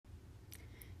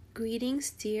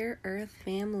Greetings, dear Earth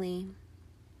family.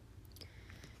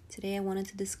 Today I wanted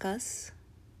to discuss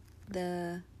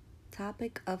the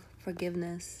topic of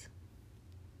forgiveness.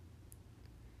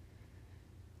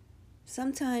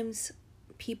 Sometimes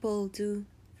people do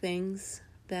things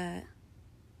that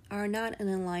are not in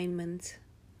alignment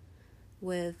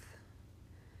with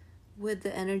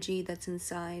the energy that's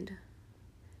inside.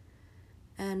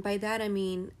 And by that I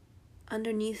mean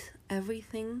underneath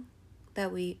everything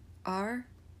that we are,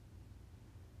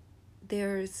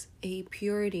 there's a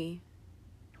purity.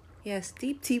 Yes,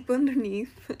 deep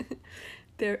underneath,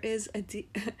 there is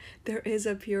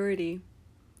a purity.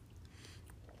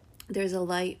 There's a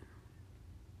light.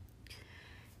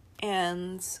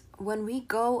 And when we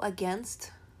go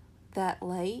against that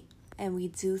light and we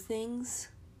do things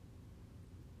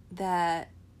that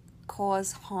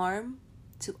cause harm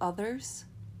to others,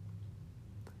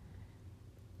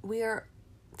 we are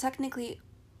technically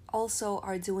also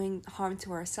are doing harm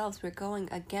to ourselves. We're going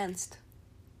against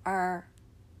our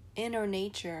inner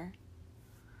nature.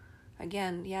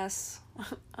 Again, yes,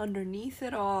 underneath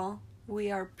it all, we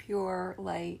are pure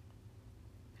light.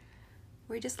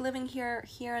 We're just living here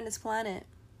on this planet,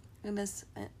 in this,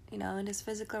 in this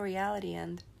physical reality,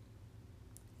 and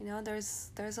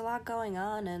there's a lot going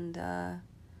on,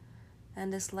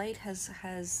 and this light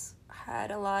has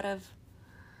had a lot of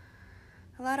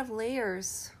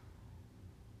layers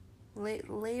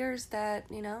that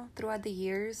throughout the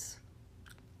years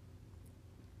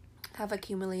have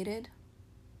accumulated,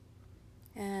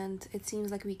 and it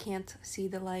seems like we can't see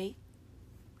the light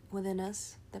within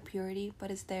us, the purity,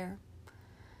 but it's there.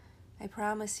 I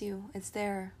promise you, it's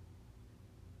there.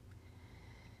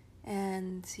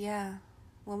 And yeah,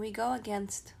 when we go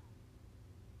against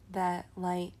that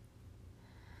light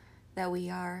that we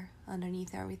are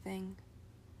underneath everything,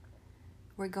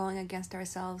 we're going against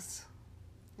ourselves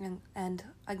and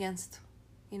against,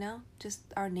 just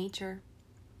our nature.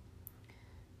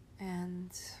 And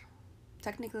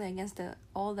technically against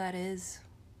all that is,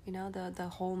 the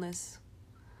wholeness.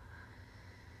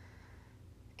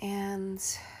 And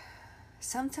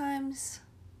sometimes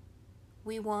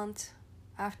we want,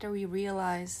 after we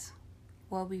realize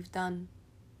what we've done,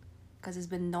 because it's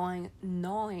been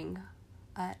gnawing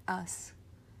at us,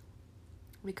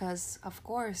 because of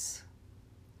course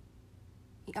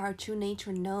our true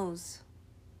nature knows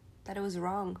that it was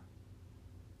wrong,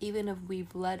 even if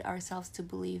we've led ourselves to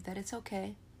believe that it's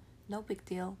okay, no big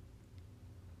deal,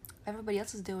 everybody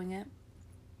else is doing it.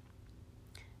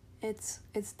 It's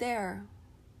there.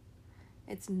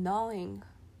 It's gnawing.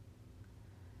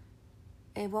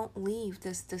 It won't leave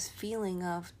this feeling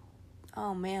of,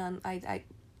 oh man, I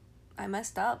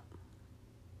messed up.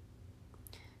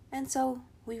 And so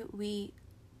we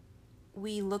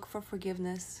look for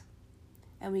forgiveness,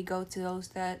 and we go to those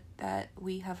that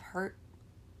we have hurt,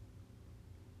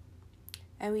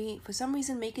 and we for some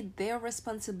reason make it their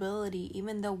responsibility,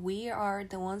 even though we are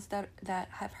the ones that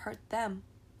have hurt them.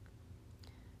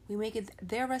 We make it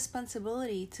their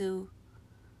responsibility to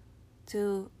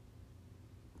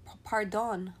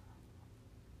pardon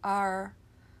our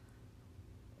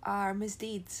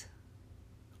misdeeds.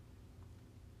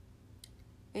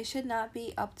 It should not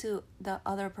be up to the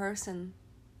other person.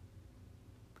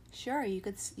 Sure, you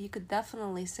could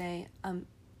definitely say, from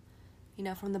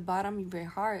the bottom of your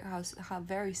heart, how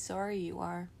very sorry you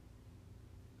are.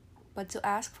 But to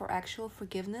ask for actual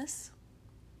forgiveness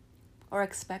or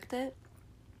expect it,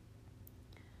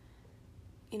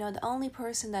 the only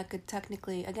person that could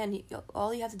technically, again,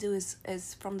 all you have to do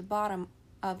is from the bottom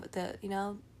of the,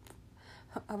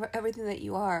 of everything that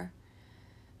you are,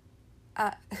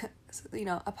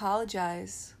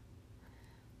 apologize.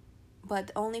 But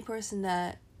the only person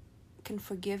that can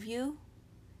forgive you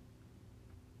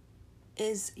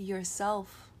is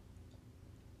yourself.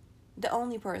 The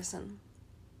only person.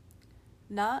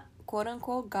 Not quote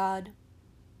unquote God,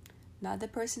 not the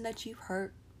person that you've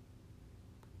hurt.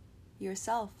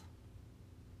 Yourself.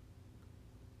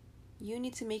 You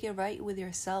need to make it right with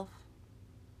yourself.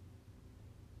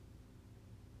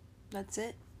 That's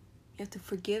it. You have to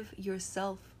forgive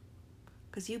yourself,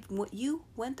 because you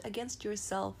went against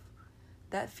yourself.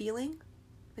 That feeling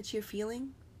that you're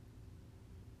feeling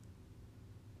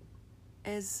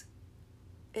is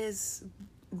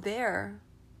there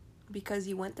because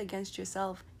you went against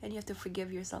yourself, and you have to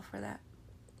forgive yourself for that.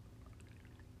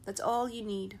 That's all you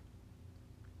need.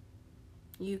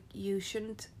 You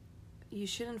shouldn't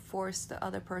force the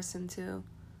other person to,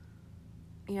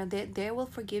 they will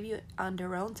forgive you on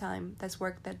their own time. That's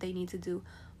work that they need to do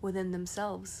within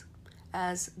themselves,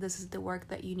 as this is the work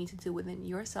that you need to do within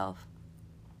yourself.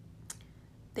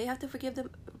 They have to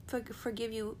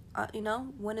forgive you,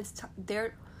 when it's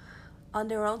they're on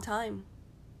their own time.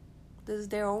 This is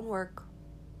their own work,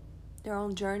 their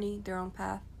own journey, their own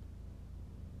path.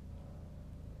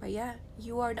 But yeah,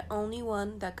 you are the only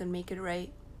one that can make it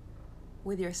right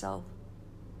with yourself.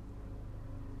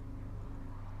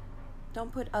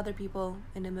 Don't put other people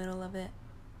in the middle of it.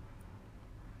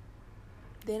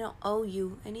 They don't owe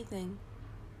you anything.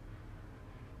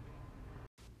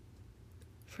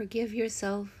 Forgive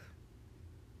yourself,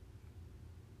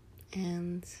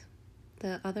 and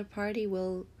the other party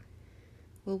will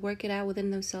work it out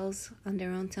within themselves on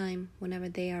their own time whenever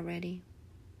they are ready.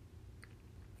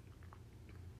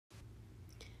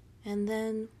 And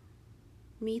then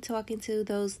me talking to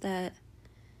those that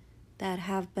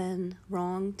have been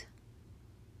wronged,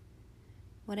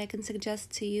 what I can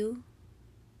suggest to you,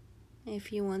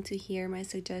 if you want to hear my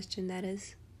suggestion, that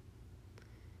is,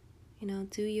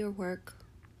 do your work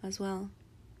as well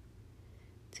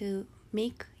to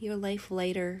make your life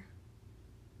lighter,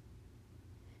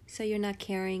 so you're not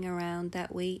carrying around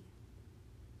that weight.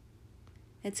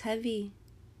 It's heavy.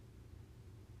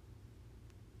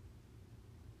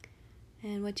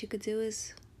 And what you could do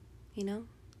is,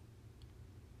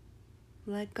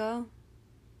 let go.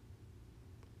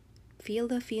 Feel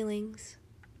the feelings.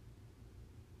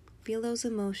 Feel those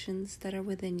emotions that are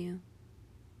within you.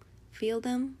 Feel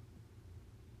them.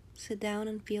 Sit down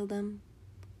and feel them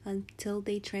until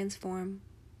they transform.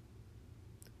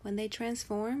 When they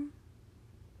transform,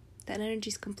 that energy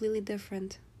is completely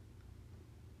different,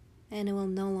 and it will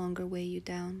no longer weigh you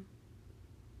down.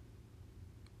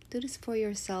 Do this for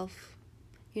yourself.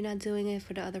 You're not doing it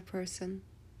for the other person.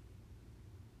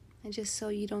 And just so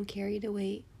you don't carry the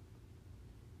weight,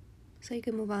 so you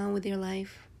can move on with your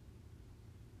life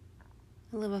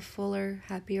and live a fuller,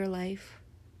 happier life.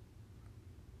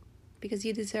 Because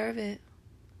you deserve it.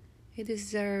 You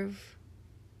deserve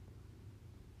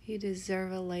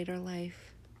a lighter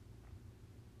life.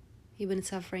 You've been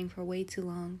suffering for way too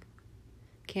long,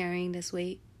 carrying this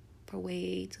weight for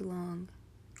way too long.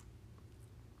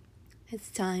 It's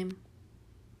time.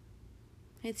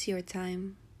 It's your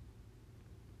time.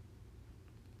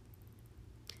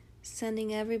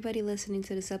 Sending everybody listening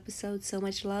to this episode so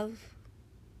much love.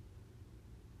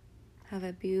 Have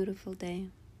a beautiful day.